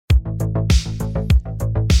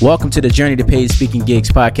Welcome to the Journey to Paid Speaking Gigs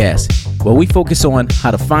podcast, where we focus on how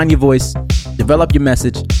to find your voice, develop your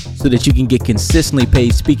message so that you can get consistently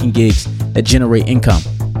paid speaking gigs that generate income.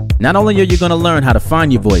 Not only are you going to learn how to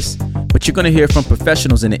find your voice, but you're going to hear from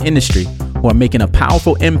professionals in the industry who are making a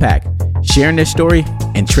powerful impact, sharing their story,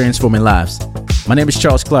 and transforming lives. My name is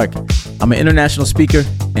Charles Clark. I'm an international speaker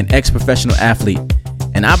and ex-professional athlete,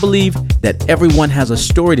 and I believe that everyone has a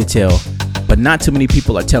story to tell, but not too many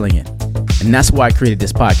people are telling it. And that's why I created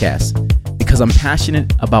this podcast, because I'm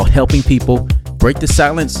passionate about helping people break the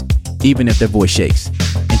silence, even if their voice shakes.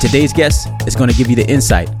 And today's guest is going to give you the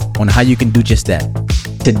insight on how you can do just that.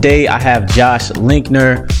 Today, I have Josh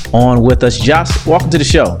Linkner on with us. Josh, welcome to the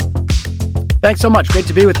show. Thanks so much. Great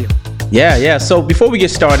to be with you. Yeah. So before we get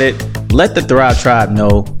started, let the Thrive Tribe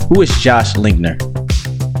know, who is Josh Linkner?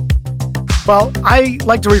 Well, I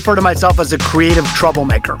like to refer to myself as a creative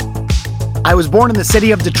troublemaker. I was born in the city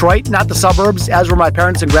of Detroit, not the suburbs, as were my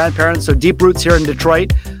parents and grandparents, so deep roots here in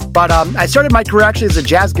Detroit. But I started my career actually as a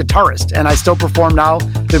jazz guitarist, and I still perform now.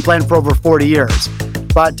 Been playing for over 40 years.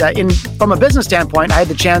 But from a business standpoint, I had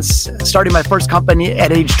the chance starting my first company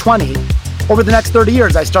at age 20. Over the next 30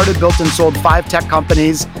 years, I started, built, and sold 5 tech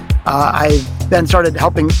companies. I then started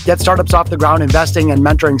helping get startups off the ground, investing and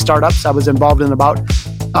mentoring startups. I was involved in about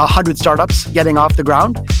 100 startups getting off the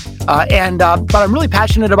ground. But I'm really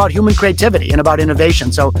passionate about human creativity and about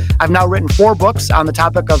innovation. So I've now written 4 books on the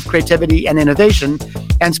topic of creativity and innovation.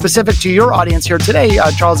 And specific to your audience here today,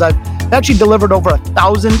 Charles, I've actually delivered over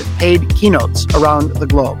 1,000 paid keynotes around the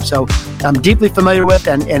globe. So I'm deeply familiar with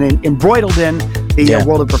and embroiled in the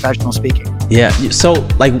world of professional speaking. Yeah. So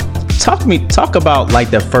talk about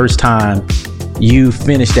like the first time you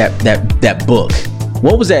finished that book.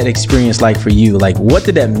 What was that experience like for you? Like, what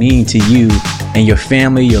did that mean to you and your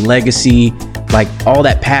family, your legacy, like all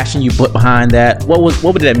that passion you put behind that?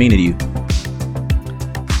 What did that mean to you?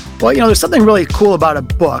 Well, there's something really cool about a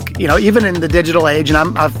book, even in the digital age, and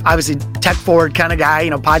I'm obviously tech forward kind of guy,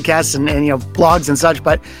 podcasts and blogs and such,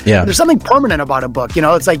 but there's something permanent about a book.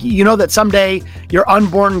 It's like, that someday your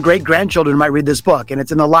unborn great grandchildren might read this book, and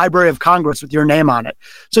it's in the Library of Congress with your name on it.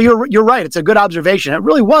 So you're right. It's a good observation. It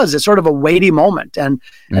really was. It's sort of a weighty moment. And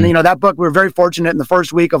that book, we were very fortunate in the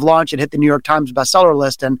first week of launch, it hit the New York Times bestseller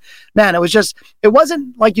list. And man, it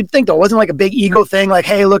wasn't like you'd think though. It wasn't like a big ego thing. Like,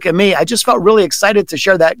 hey, look at me. I just felt really excited to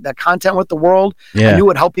share that content with the world. I knew it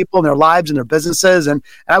would help people in their lives and their businesses. And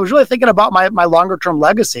I was really thinking about my longer term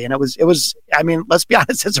legacy. And it was, I mean, let's be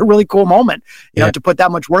honest, it's a really cool moment, to put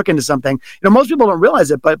that much work into something. most people don't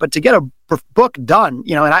realize it, but to get a book done,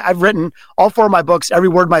 and I've written all 4 of my books, every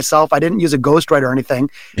word myself. I didn't use a ghostwriter or anything.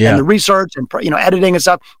 And the research and, editing and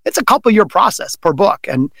stuff, it's a couple year process per book.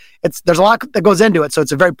 And there's a lot that goes into it. So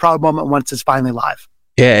it's a very proud moment once it's finally live.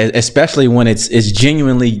 Yeah. Especially when it's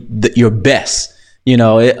genuinely your best.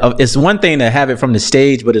 It's one thing to have it from the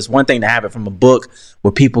stage, but it's one thing to have it from a book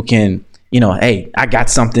where people can, hey, I got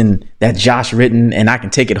something that Josh written and I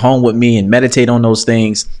can take it home with me and meditate on those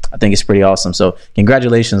things. I think it's pretty awesome. So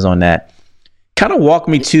congratulations on that. Kind of walk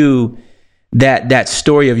me to that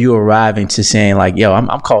story of you arriving to saying like, yo,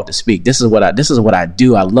 I'm called to speak. This is what I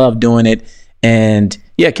do. I love doing it. And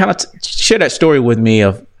kind of share that story with me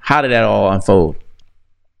of how did that all unfold?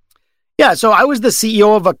 Yeah, so I was the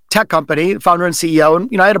CEO of a tech company, founder and CEO,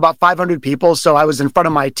 and I had about 500 people, so I was in front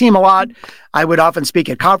of my team a lot. I would often speak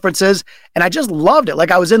at conferences, and I just loved it.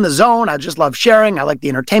 Like I was in the zone. I just loved sharing. I liked the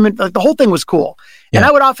entertainment. Like the whole thing was cool. And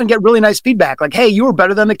I would often get really nice feedback, like, hey, you were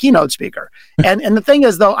better than the keynote speaker. and the thing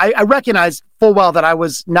is, though, I recognized full well that I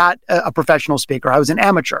was not a professional speaker. I was an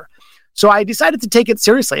amateur. So I decided to take it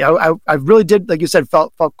seriously. I really did, like you said,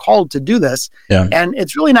 felt called to do this. Yeah. And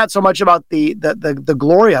it's really not so much about the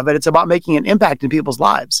glory of it. It's about making an impact in people's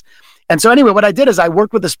lives. And so anyway, what I did is I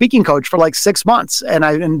worked with a speaking coach for like 6 months, and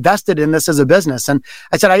I invested in this as a business. And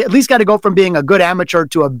I said, I at least got to go from being a good amateur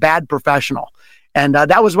to a bad professional. And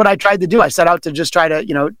that was what I tried to do. I set out to just try to,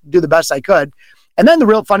 do the best I could. And then the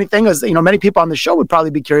real funny thing is, many people on the show would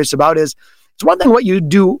probably be curious about is, it's one thing what you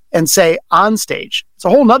do and say on stage. It's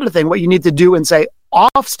a whole nother thing what you need to do and say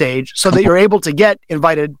off stage so that you're able to get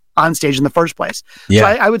invited on stage in the first place. Yeah.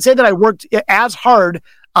 So I would say that I worked as hard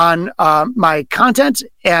on my content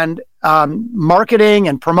and marketing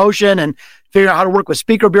and promotion and figuring out how to work with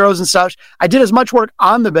speaker bureaus and such. I did as much work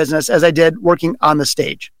on the business as I did working on the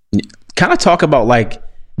stage. Kind of talk about like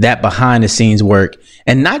that behind the scenes work,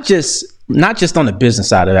 and not just on the business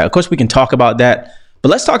side of that. Of course, we can talk about that. But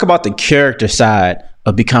let's talk about the character side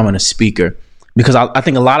of becoming a speaker, because I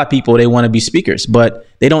think a lot of people, they want to be speakers, but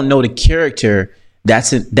they don't know the character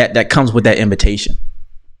that comes with that invitation.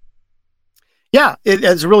 Yeah,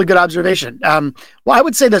 it's a really good observation. Well, I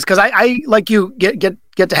would say this because I like you get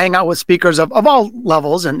to hang out with speakers of all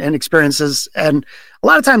levels and experiences. And a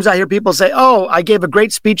lot of times I hear people say, "Oh, I gave a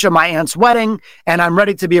great speech at my aunt's wedding and I'm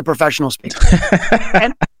ready to be a professional speaker."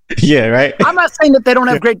 And yeah, right. I'm not saying that they don't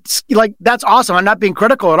have great, like, that's awesome. I'm not being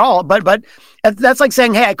critical at all, but that's like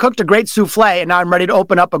saying, "Hey, I cooked a great souffle and now I'm ready to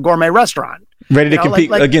open up a gourmet restaurant." Ready to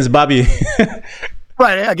compete against Bobby.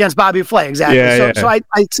 Right, against Bobby Flay, exactly. So I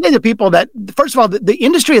say to people that, first of all, the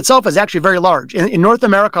industry itself is actually very large. In North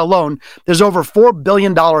America alone, there's over $4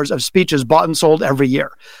 billion of speeches bought and sold every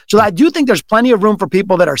year. So I do think there's plenty of room for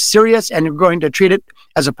people that are serious and are going to treat it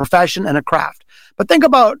as a profession and a craft. But think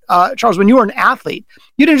about, Charles, when you were an athlete,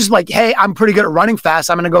 you didn't just like, hey, I'm pretty good at running fast,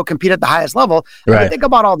 I'm going to go compete at the highest level. Right. Think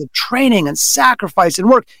about all the training and sacrifice and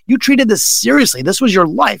work. You treated this seriously. This was your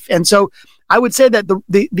life. And so I would say that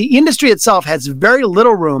the industry itself has very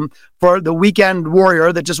little room for the weekend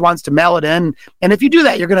warrior that just wants to mail it in. And if you do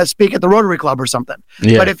that, you're going to speak at the Rotary Club or something.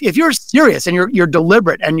 Yeah. But if you're serious and you're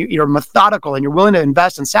deliberate and you're methodical and you're willing to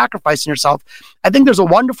invest and sacrifice in yourself, I think there's a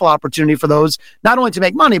wonderful opportunity for those, not only to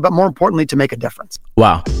make money, but more importantly, to make a difference.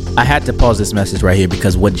 Wow. I had to pause this message right here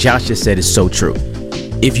because what Josh just said is so true.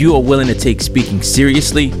 If you are willing to take speaking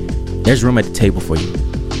seriously, there's room at the table for you.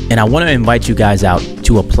 And I want to invite you guys out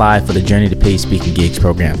to apply for the Journey to Paid Speaking Gigs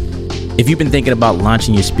program. If you've been thinking about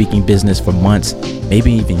launching your speaking business for months,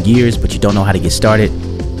 maybe even years, but you don't know how to get started,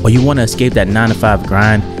 or you want to escape that 9-to-5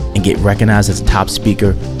 grind and get recognized as a top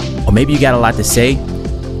speaker, or maybe you got a lot to say,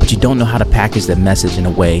 but you don't know how to package that message in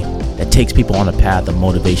a way that takes people on a path of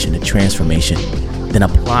motivation and transformation, then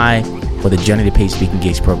apply for the Journey to Paid Speaking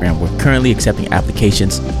Gigs program. We're currently accepting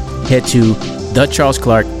applications. Head to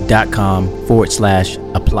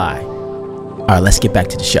thecharlesclark.com/apply. All right, let's get back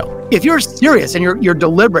to the show. If you're serious and you're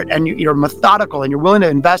deliberate and you're methodical and you're willing to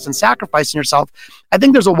invest and sacrifice in yourself, I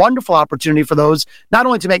think there's a wonderful opportunity for those, not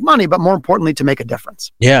only to make money, but more importantly, to make a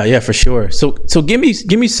difference. Yeah, for sure. So give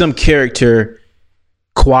me some character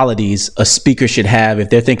qualities a speaker should have if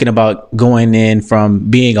they're thinking about going in from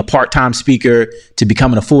being a part-time speaker to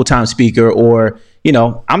becoming a full-time speaker, or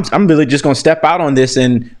I'm really just going to step out on this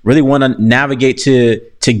and really want to navigate to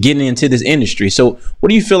getting into this industry. So what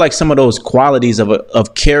do you feel like some of those qualities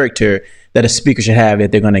of character that a speaker should have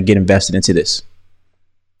if they're going to get invested into this?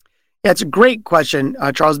 Yeah, it's a great question,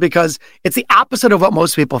 Charles, because it's the opposite of what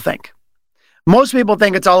most people think. Most people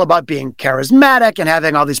think it's all about being charismatic and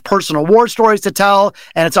having all these personal war stories to tell,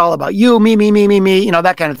 and it's all about you, me,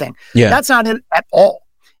 that kind of thing. Yeah. That's not it at all.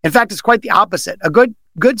 In fact, it's quite the opposite. A good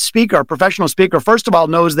speaker, a professional speaker, first of all,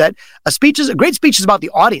 knows that a great speech is about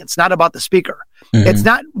the audience, not about the speaker. Mm-hmm. It's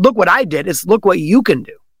not, look what I did, it's look what you can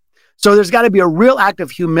do. So there's got to be a real act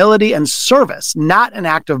of humility and service, not an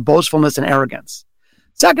act of boastfulness and arrogance.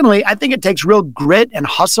 Secondly, I think it takes real grit and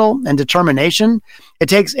hustle and determination. It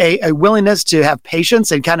takes a willingness to have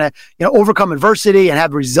patience and kind of overcome adversity and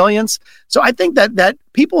have resilience. So I think that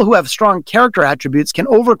people who have strong character attributes can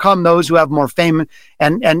overcome those who have more fame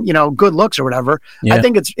and good looks or whatever. Yeah. I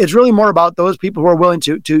think it's really more about those people who are willing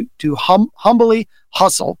to humbly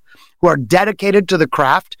hustle, who are dedicated to the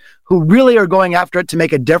craft, who really are going after it to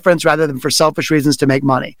make a difference rather than for selfish reasons to make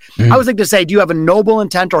money. Mm-hmm. I always like to say, do you have a noble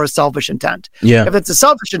intent or a selfish intent? Yeah. If it's a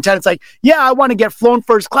selfish intent, it's like, yeah, I want to get flown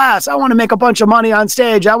first class. I want to make a bunch of money on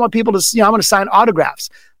stage. I want people to, I want to sign autographs.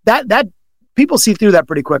 That people see through that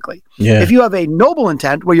pretty quickly. Yeah. If you have a noble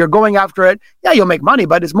intent where you're going after it, yeah, you'll make money,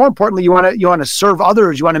 but it's more importantly, you want to serve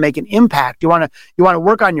others. You want to make an impact. You want to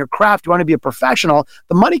work on your craft. You want to be a professional.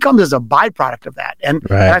 The money comes as a byproduct of that. And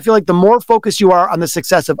I feel like the more focused you are on the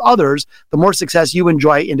success of others, the more success you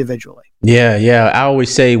enjoy individually. Yeah. I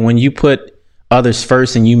always say when you put others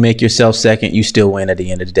first and you make yourself second, you still win at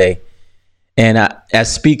the end of the day. And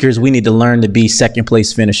as speakers, we need to learn to be second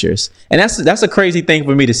place finishers. And that's a crazy thing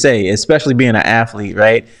for me to say, especially being an athlete,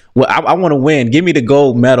 right? Well, I want to win. Give me the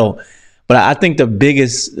gold medal. But I think the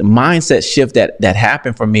biggest mindset shift that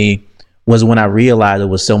happened for me was when I realized it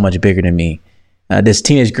was so much bigger than me. This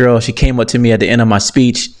teenage girl, she came up to me at the end of my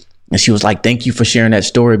speech and she was like, "Thank you for sharing that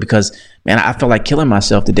story because, man, I felt like killing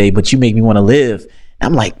myself today, but you make me want to live." And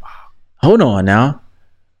I'm like, hold on now.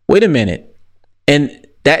 Wait a minute. And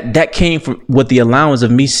that came from with the allowance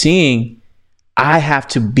of me seeing I have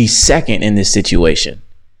to be second in this situation.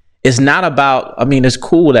 It's not about, it's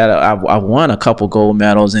cool that I've won a couple gold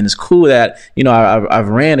medals and it's cool that, I've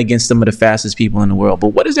ran against some of the fastest people in the world, but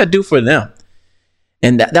what does that do for them?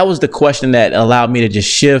 And that was the question that allowed me to just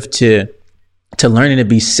shift to learning to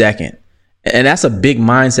be second. And that's a big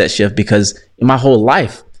mindset shift because in my whole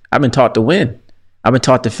life, I've been taught to win. I've been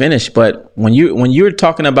taught to finish, but when you're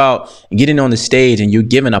talking about getting on the stage and you're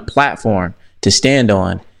given a platform to stand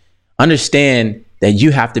on, understand that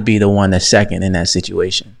you have to be the one that's second in that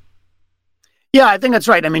situation. Yeah, I think that's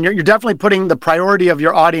right. I mean, you're definitely putting the priority of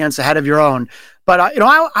your audience ahead of your own. But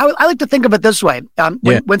I like to think of it this way.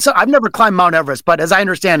 I've never climbed Mount Everest, but as I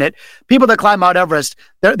understand it, people that climb Mount Everest,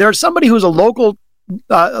 there's somebody who's a local,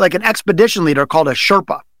 like an expedition leader called a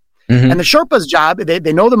Sherpa. And the Sherpa's job,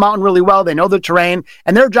 they know the mountain really well, they know the terrain,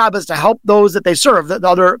 and their job is to help those that they serve, the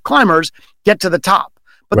other climbers, get to the top.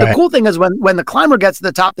 But the cool thing is when the climber gets to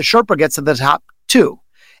the top, the Sherpa gets to the top too.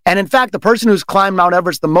 And in fact, the person who's climbed Mount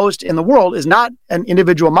Everest the most in the world is not an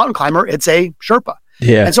individual mountain climber, it's a Sherpa.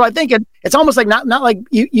 Yeah. And so I think it's almost like not like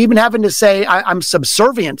you even having to say I'm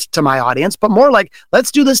subservient to my audience, but more like,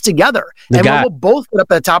 let's do this together. We'll both get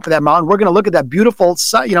up at the top of that mountain. We're going to look at that beautiful,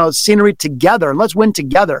 scenery together, and let's win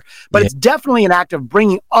together. But it's definitely an act of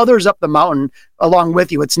bringing others up the mountain along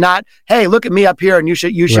with you. It's not, hey, look at me up here and you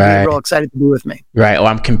should be real excited to be with me. Right. Or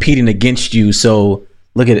I'm competing against you. So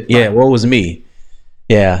look at it. Yeah. What was me?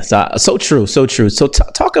 Yeah. So true. So true. So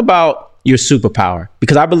talk about your superpower,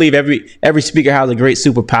 because I believe every speaker has a great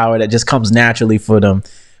superpower that just comes naturally for them.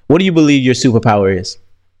 What do you believe your superpower is?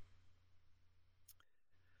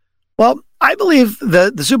 Well, I believe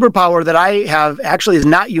the superpower that I have actually is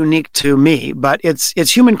not unique to me, but it's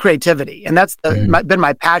human creativity. And that's been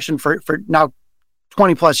my passion for now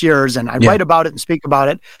 20 plus years. And I write about it and speak about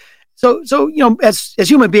it. So as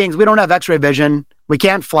human beings, we don't have X-ray vision. We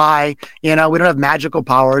can't fly, we don't have magical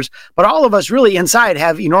powers, but all of us really inside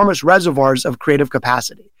have enormous reservoirs of creative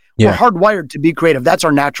capacity. We're hardwired to be creative. That's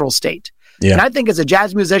our natural state. Yeah. And I think as a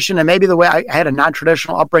jazz musician, and maybe the way I had a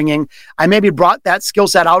non-traditional upbringing, I maybe brought that skill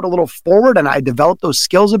set out a little forward and I developed those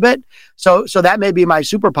skills a bit. So that may be my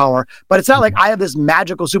superpower, but it's not like I have this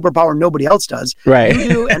magical superpower nobody else does. Right. You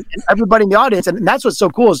do, and everybody in the audience. And that's what's so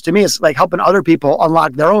cool is to me, it's like helping other people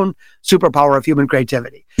unlock their own superpower of human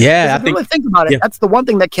creativity. Yeah. If you really think about it, that's the one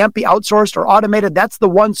thing that can't be outsourced or automated. That's the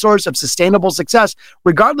one source of sustainable success,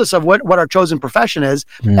 regardless of what our chosen profession is.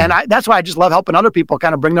 And that's why I just love helping other people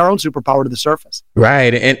kind of bring their own superpower to the surface.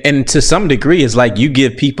 Right. And to some degree, it's like you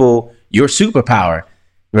give people your superpower,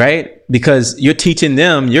 right? Because you're teaching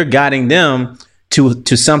them, you're guiding them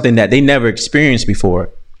to something that they never experienced before,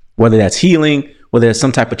 whether that's healing, whether it's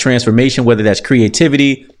some type of transformation, whether that's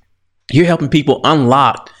creativity. You're helping people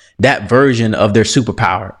unlock that version of their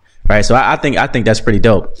superpower, right? So I think that's pretty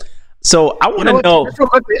dope. So I want to know.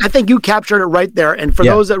 I think you captured it right there. And for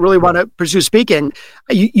those that really want to pursue speaking,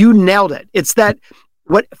 you nailed it. It's that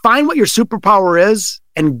find what your superpower is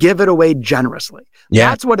and give it away generously. Yeah.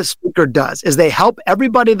 That's what a speaker does, is they help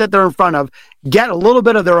everybody that they're in front of get a little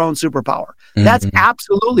bit of their own superpower. That's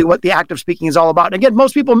absolutely what the act of speaking is all about. And again,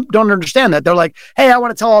 most people don't understand that. They're like, hey, I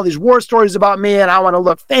want to tell all these war stories about me and I want to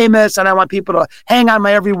look famous and I want people to hang on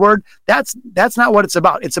my every word. That's not what it's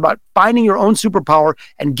about. It's about finding your own superpower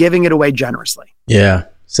and giving it away generously. Yeah,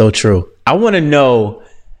 so true. I want to know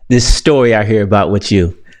this story I hear about with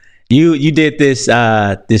you. You did this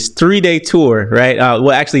 3-day tour, right?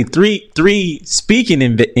 Well, actually, three speaking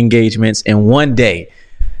engagements in one day.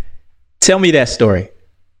 Tell me that story.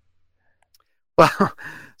 Well,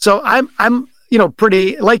 so I'm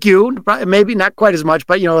pretty like you, maybe not quite as much,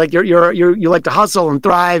 but like you like to hustle and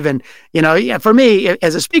thrive, and for me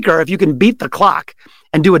as a speaker, if you can beat the clock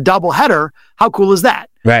and do a double header, how cool is that?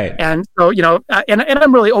 Right. And so and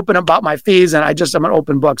I'm really open about my fees, and I'm an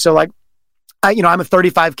open book. So like. I'm a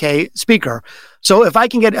 35K speaker. So if I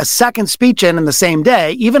can get a second speech in the same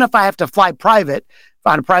day, even if I have to fly private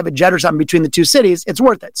on a private jet or something between the two cities, it's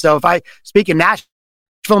worth it. So if I speak in Nashville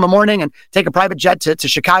in the morning and take a private jet to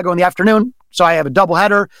Chicago in the afternoon, so I have a double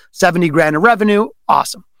header, $70,000 in revenue,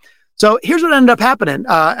 awesome. So here's what ended up happening.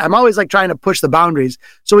 I'm always like trying to push the boundaries.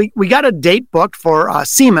 So we got a date booked for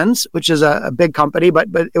Siemens, which is a big company, but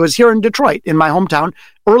it was here in Detroit, in my hometown,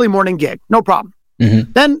 early morning gig, no problem.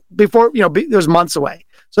 Then before, it was months away.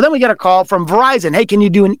 So then we get a call from Verizon. Hey, can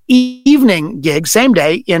you do an evening gig same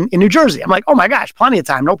day in New Jersey? I'm like, oh my gosh, plenty of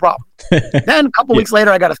time, no problem. Then a couple weeks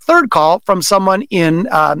later, I got a third call from someone in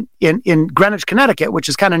Greenwich, Connecticut, which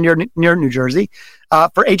is kind of near New Jersey,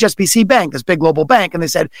 for HSBC Bank, this big global bank. And they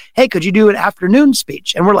said, hey, could you do an afternoon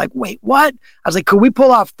speech? And we're like, wait, what? I was like, could we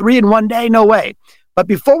pull off 3 in one day? No way. But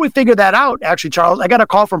before we figured that out, actually, Charles, I got a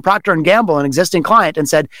call from Procter & Gamble, an existing client, and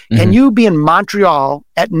said, can you be in Montreal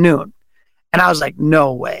at noon? And I was like,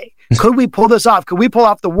 no way. Could we pull this off? Could we pull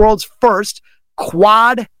off the world's first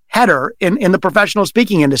quad header in the professional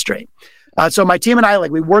speaking industry? So my team and I,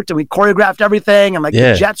 we worked and we choreographed everything and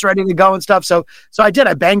the jet's ready to go and stuff. So I did.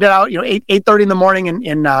 I banged it out, 8:30 in the morning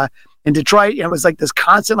in Detroit. And it was like this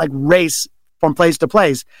constant race from place to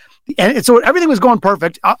place. And so everything was going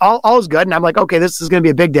perfect. All was good. And I'm like, okay, this is going to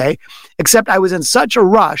be a big day. Except I was in such a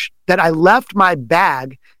rush that I left my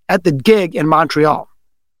bag at the gig in Montreal.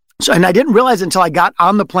 So, and I didn't realize until I got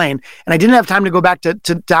on the plane, and I didn't have time to go back to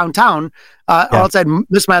downtown, or else I'd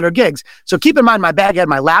miss my other gigs. So keep in mind, my bag had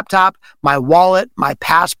my laptop, my wallet, my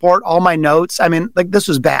passport, all my notes. I mean, like, this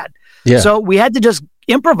was bad. Yeah. So we had to just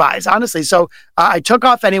improvise, honestly. So I took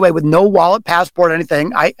off anyway with no wallet, passport,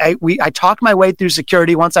 anything. I talked my way through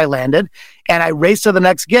security once I landed, and I raced to the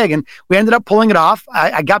next gig, and we ended up pulling it off.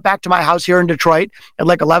 I got back to my house here in Detroit at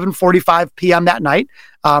like 11:45 p.m. that night.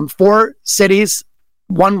 4 cities.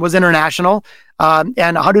 One was international, and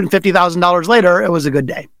 $150,000 later, it was a good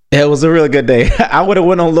day. It was a really good day. I would have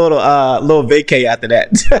went on a little vacay after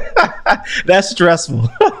that. That's stressful.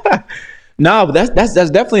 No, but that's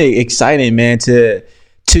definitely exciting, man. To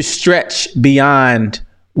stretch beyond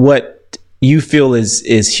what you feel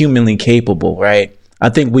is humanly capable, right? I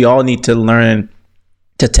think we all need to learn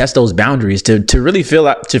to test those boundaries, to really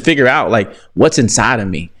figure out like what's inside of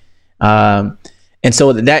me. And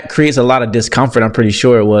so that creates a lot of discomfort. I'm pretty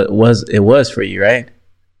sure it was for you, right?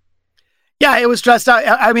 Yeah, it was stressed out.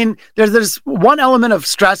 I mean, there's one element of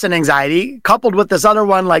stress and anxiety coupled with this other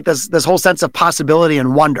one, like this whole sense of possibility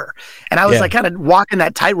and wonder. And I was like kind of walking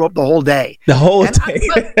that tightrope the whole day. The whole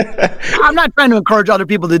day. I'm not trying to encourage other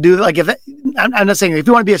people to do like I'm not saying if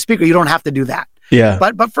you want to be a speaker, you don't have to do that. Yeah.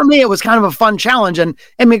 But for me, it was kind of a fun challenge. And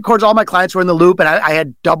I mean, of course, all my clients were in the loop, and I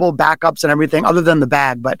had double backups and everything other than the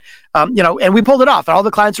bag. But, and we pulled it off, and all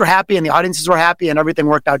the clients were happy and the audiences were happy and everything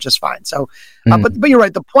worked out just fine. So, but you're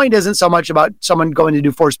right. The point isn't so much about someone going to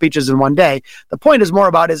do 4 speeches in one day. The point is more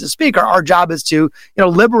about, as a speaker, our job is to,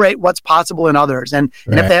 liberate what's possible in others. And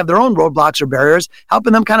if they have their own roadblocks or barriers,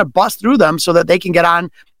 helping them kind of bust through them so that they can get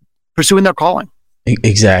on pursuing their calling.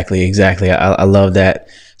 Exactly. I love that.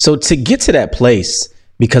 So to get to that place,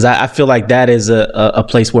 because I feel like that is a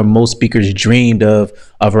place where most speakers dreamed of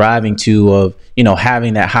arriving to, of,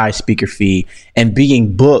 having that high speaker fee and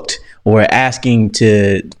being booked or asking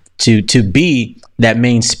to be that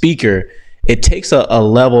main speaker. It takes a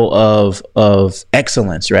level of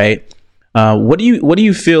excellence, right? What do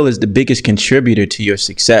you feel is the biggest contributor to your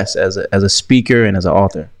success as a speaker and as an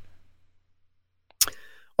author?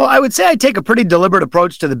 Well, I would say I take a pretty deliberate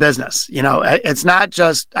approach to the business. It's not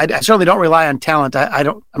just, I certainly don't rely on talent.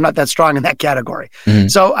 I'm not that strong in that category. Mm-hmm.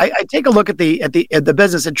 So I take a look at the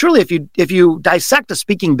business, and truly, if you dissect a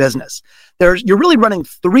speaking business, you're really running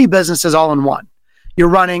 3 businesses all in one. You're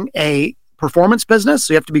running a performance business,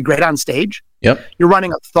 so you have to be great on stage. Yep. You're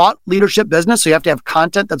running a thought leadership business, so you have to have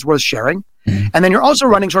content that's worth sharing. Mm-hmm. And then you're also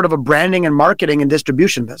running sort of a branding and marketing and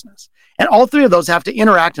distribution business. And all 3 of those have to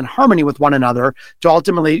interact in harmony with one another to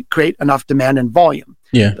ultimately create enough demand and volume.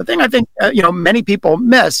 Yeah. The thing I think, many people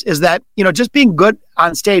miss is that, just being good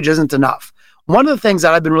on stage isn't enough. One of the things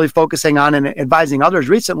that I've been really focusing on and advising others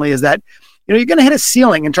recently is that, you're going to hit a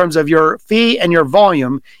ceiling in terms of your fee and your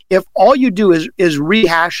volume if all you do is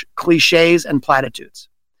rehash cliches and platitudes.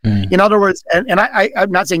 Mm. In other words, and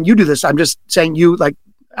I'm not saying you do this, I'm just saying you, like,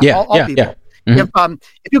 all people. Yeah. Mm-hmm.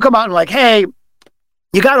 If you come out and like, hey,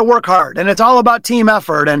 you got to work hard and it's all about team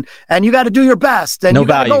effort and you got to do your best and you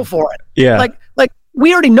got to go for it. Yeah. Like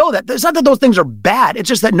we already know that. It's not that those things are bad. It's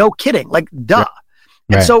just that no kidding, like, duh.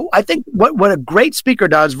 Right. And so I think what a great speaker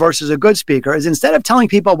does versus a good speaker is, instead of telling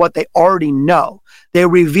people what they already know, they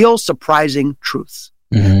reveal surprising truths.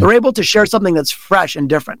 Mm-hmm. They're able to share something that's fresh and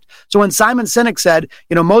different. So when Simon Sinek said,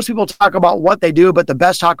 most people talk about what they do, but the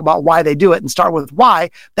best talk about why they do it and start with why,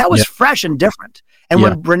 that was fresh and different. And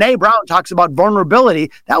when Brené Brown talks about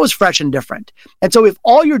vulnerability, that was fresh and different. And so if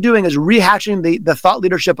all you're doing is rehashing the thought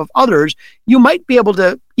leadership of others, you might be able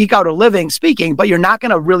to eke out a living speaking, but you're not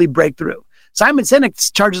going to really break through. Simon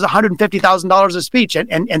Sinek charges $150,000 a speech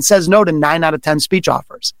and says no to 9 out of 10 speech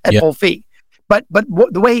offers at full fee. But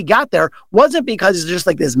the way he got there wasn't because he's just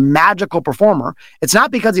like this magical performer. It's not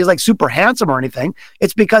because he's like super handsome or anything.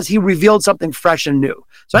 It's because he revealed something fresh and new.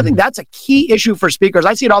 So I think that's a key issue for speakers.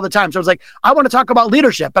 I see it all the time. So it's like, I want to talk about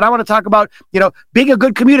leadership, and I want to talk about, being a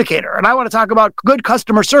good communicator, and I want to talk about good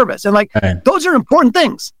customer service. And those are important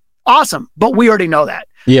things. Awesome. But we already know that.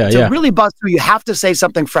 To really bust through, you have to say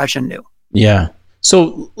something fresh and new. Yeah.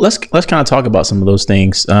 So let's kind of talk about some of those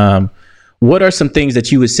things. What are some things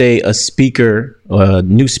that you would say a speaker, a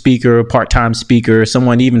new speaker, part-time speaker,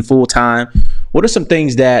 someone even full-time, what are some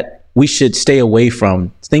things that we should stay away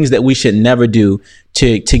from, things that we should never do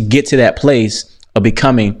to get to that place of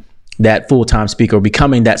becoming that full-time speaker or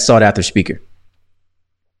becoming that sought-after speaker?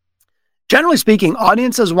 Generally speaking,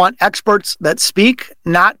 audiences want experts that speak,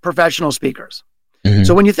 not professional speakers. Mm-hmm.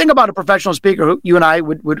 So when you think about a professional speaker, who you and I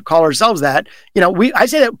would call ourselves that, I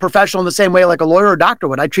say that professional in the same way like a lawyer or doctor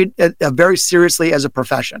would. I treat it very seriously as a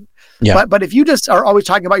profession. Yeah. But if you just are always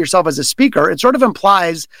talking about yourself as a speaker, it sort of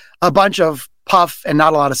implies a bunch of puff and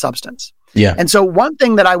not a lot of substance. Yeah. And so one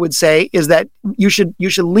thing that I would say is that you should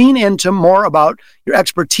lean into more about your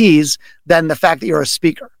expertise than the fact that you're a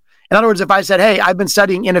speaker. In other words, if I said, hey, I've been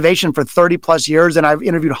studying innovation for 30 plus years and I've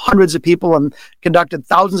interviewed hundreds of people and conducted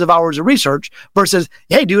thousands of hours of research versus,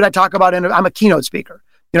 hey, dude, I talk about, I'm a keynote speaker.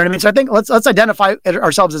 You know what I mean? So I think let's identify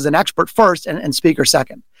ourselves as an expert first and speaker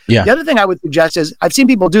second. Yeah. The other thing I would suggest is I've seen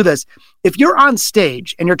people do this. If you're on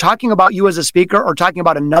stage and you're talking about you as a speaker or talking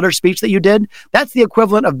about another speech that you did, that's the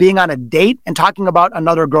equivalent of being on a date and talking about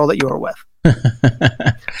another girl that you were with.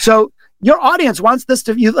 So your audience wants this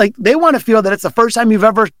to you, like they want to feel that it's the first time you've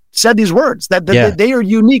ever said these words, that they are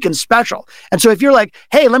unique and special. And so if you're like,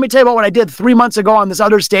 hey, let me tell you about what I did 3 months ago on this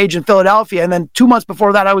other stage in Philadelphia, and then 2 months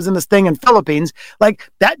before that, I was in this thing in Philippines,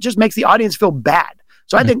 like that just makes the audience feel bad.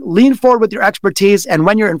 So I think lean forward with your expertise. And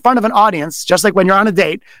when you're in front of an audience, just like when you're on a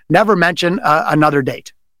date, never mention another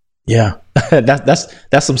date. Yeah, that's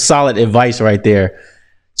some solid advice right there.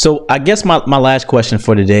 So I guess my last question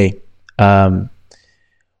for today,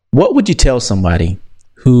 what would you tell somebody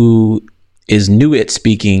who is new at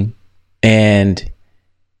speaking and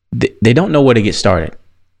they don't know where to get started?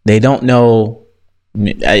 They don't know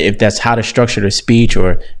if that's how to structure their speech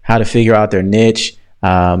or how to figure out their niche.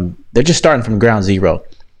 They're just starting from ground zero.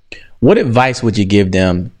 What advice would you give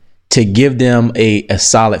them to give them a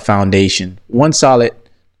solid foundation? One solid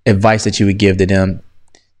advice that you would give to them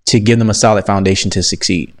to give them a solid foundation to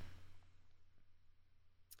succeed?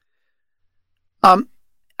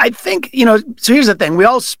 I think, so here's the thing. We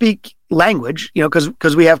all speak language,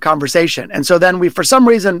 because we have conversation. And so then we, for some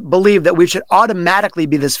reason, believe that we should automatically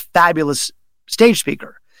be this fabulous stage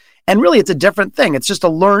speaker. And really, it's a different thing. It's just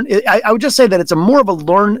I would just say that it's more of a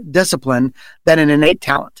learned discipline than an innate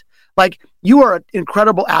talent. Like you are an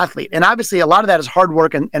incredible athlete. And obviously, a lot of that is hard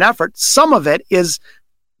work and effort. Some of it is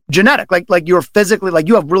genetic, like you're physically, like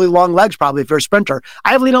you have really long legs probably if you're a sprinter.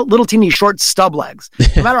 I have little teeny short stub legs.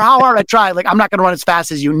 No matter how hard I try, like I'm not going to run as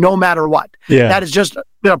fast as you no matter what. Yeah. That is just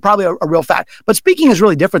probably a real fact. But speaking is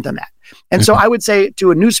really different than that. And so I would say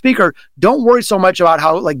to a new speaker, don't worry so much about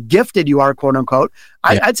how like gifted you are, quote unquote.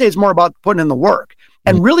 I'd say it's more about putting in the work.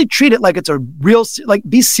 And really treat it like it's a real, like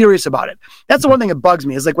be serious about it. That's the one thing that bugs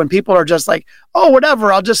me is like when people are just like, oh,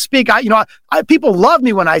 whatever, I'll just speak. People love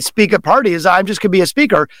me when I speak at parties. I'm just going to be a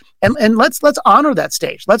speaker. And let's honor that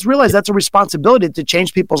stage. Let's realize that's a responsibility to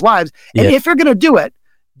change people's lives. And if you're going to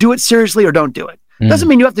do it seriously or don't do it. Doesn't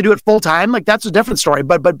mean you have to do it full time. Like that's a different story,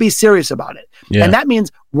 but be serious about it. Yeah. And that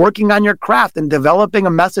means working on your craft and developing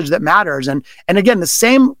a message that matters. And again, the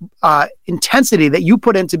same intensity that you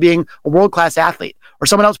put into being a world-class athlete or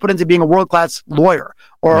someone else put into being a world-class lawyer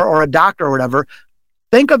or a doctor or whatever.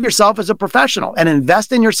 Think of yourself as a professional and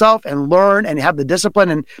invest in yourself and learn and have the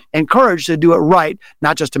discipline and courage to do it right,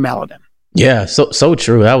 not just to mail it in. Yeah, so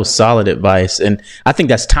true. That was solid advice. And I think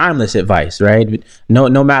that's timeless advice, right?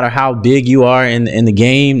 No matter how big you are in the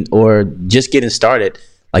game or just getting started,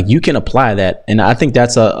 like you can apply that. And I think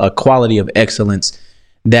that's a quality of excellence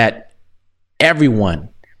that everyone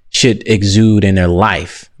should exude in their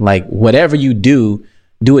life. Like whatever you do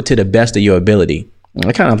it to the best of your ability.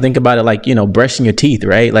 I kind of think about it like, brushing your teeth,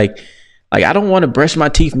 right? Like I don't want to brush my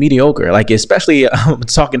teeth mediocre. Like, especially I'm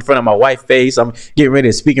talking in front of my wife's face. I'm getting ready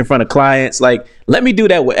to speak in front of clients. Like, let me do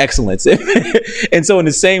that with excellence. And so in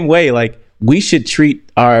the same way, like we should treat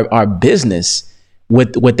our business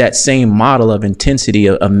with that same model of intensity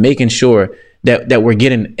of making sure that we're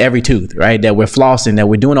getting every tooth, right? That we're flossing, that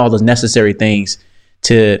we're doing all those necessary things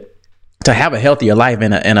to have a healthier life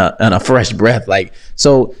and a fresh breath. Like,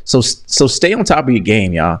 so stay on top of your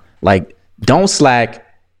game, y'all. Like, don't slack.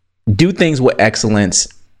 Do things with excellence,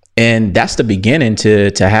 and that's the beginning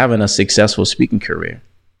to having a successful speaking career.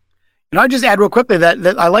 And I'll just add real quickly that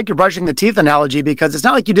I like your brushing the teeth analogy because it's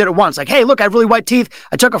not like you did it once. Like, hey, look, I have really white teeth.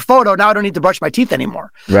 I took a photo. Now I don't need to brush my teeth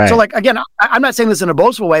anymore. Right. So like, again, I'm not saying this in a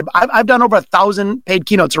boastful way, but I've done over 1,000 paid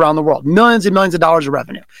keynotes around the world, millions and millions of dollars of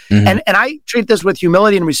revenue. Mm-hmm. And I treat this with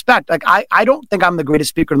humility and respect. Like I don't think I'm the greatest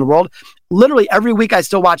speaker in the world. Literally every week I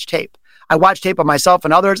still watch tape. I watch tape of myself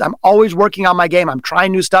and others. I'm always working on my game. I'm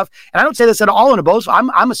trying new stuff. And I don't say this at all in a boast.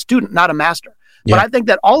 I'm a student, not a master. Yeah. But I think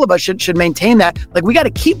that all of us should maintain that. Like we got to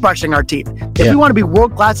keep brushing our teeth. If we want to be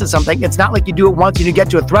world class at something, it's not like you do it once and you get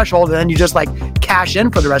to a threshold and then you just like cash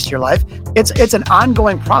in for the rest of your life. It's an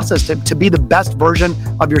ongoing process to be the best version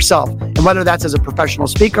of yourself. And whether that's as a professional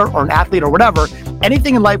speaker or an athlete or whatever,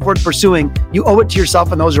 anything in life worth pursuing, you owe it to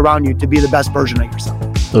yourself and those around you to be the best version of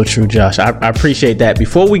yourself. So true, Josh. I appreciate that.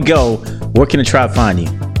 Before we go, where can the tribe find you?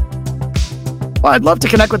 Well, I'd love to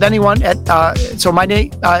connect with anyone so my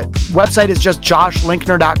website is just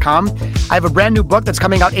joshlinkner.com. I have a brand new book that's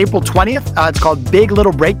coming out April 20th. It's called Big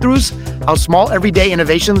Little Breakthroughs, How Small Everyday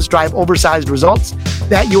Innovations Drive Oversized Results.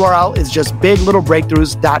 That URL is just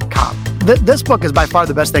biglittlebreakthroughs.com. This book is by far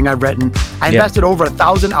the best thing I've written. I invested over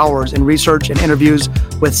 1,000 hours in research and interviews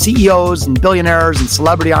with CEOs and billionaires and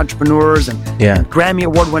celebrity entrepreneurs and Grammy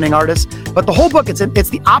award-winning artists. But the whole book, it's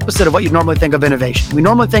the opposite of what you normally think of innovation. We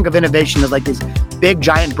normally think of innovation as like these big,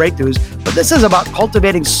 giant breakthroughs, but this is about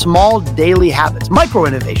cultivating small daily habits, micro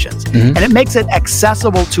innovations, and it makes it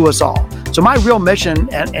accessible to us all. So my real mission,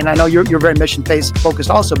 and I know you're very mission-based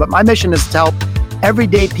focused also, but my mission is to help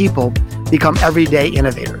everyday people become everyday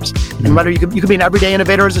innovators. And whether you could be an everyday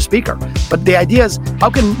innovator as a speaker, but the idea is, how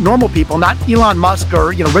can normal people, not Elon Musk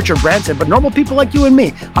or Richard Branson, but normal people like you and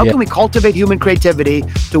me, how can we cultivate human creativity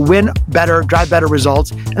to win better, drive better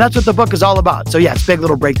results? And that's what the book is all about. So it's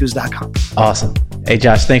biglittlebreakthroughs.com. Awesome. Hey,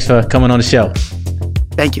 Josh, thanks for coming on the show.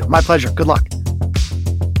 Thank you. My pleasure. Good luck.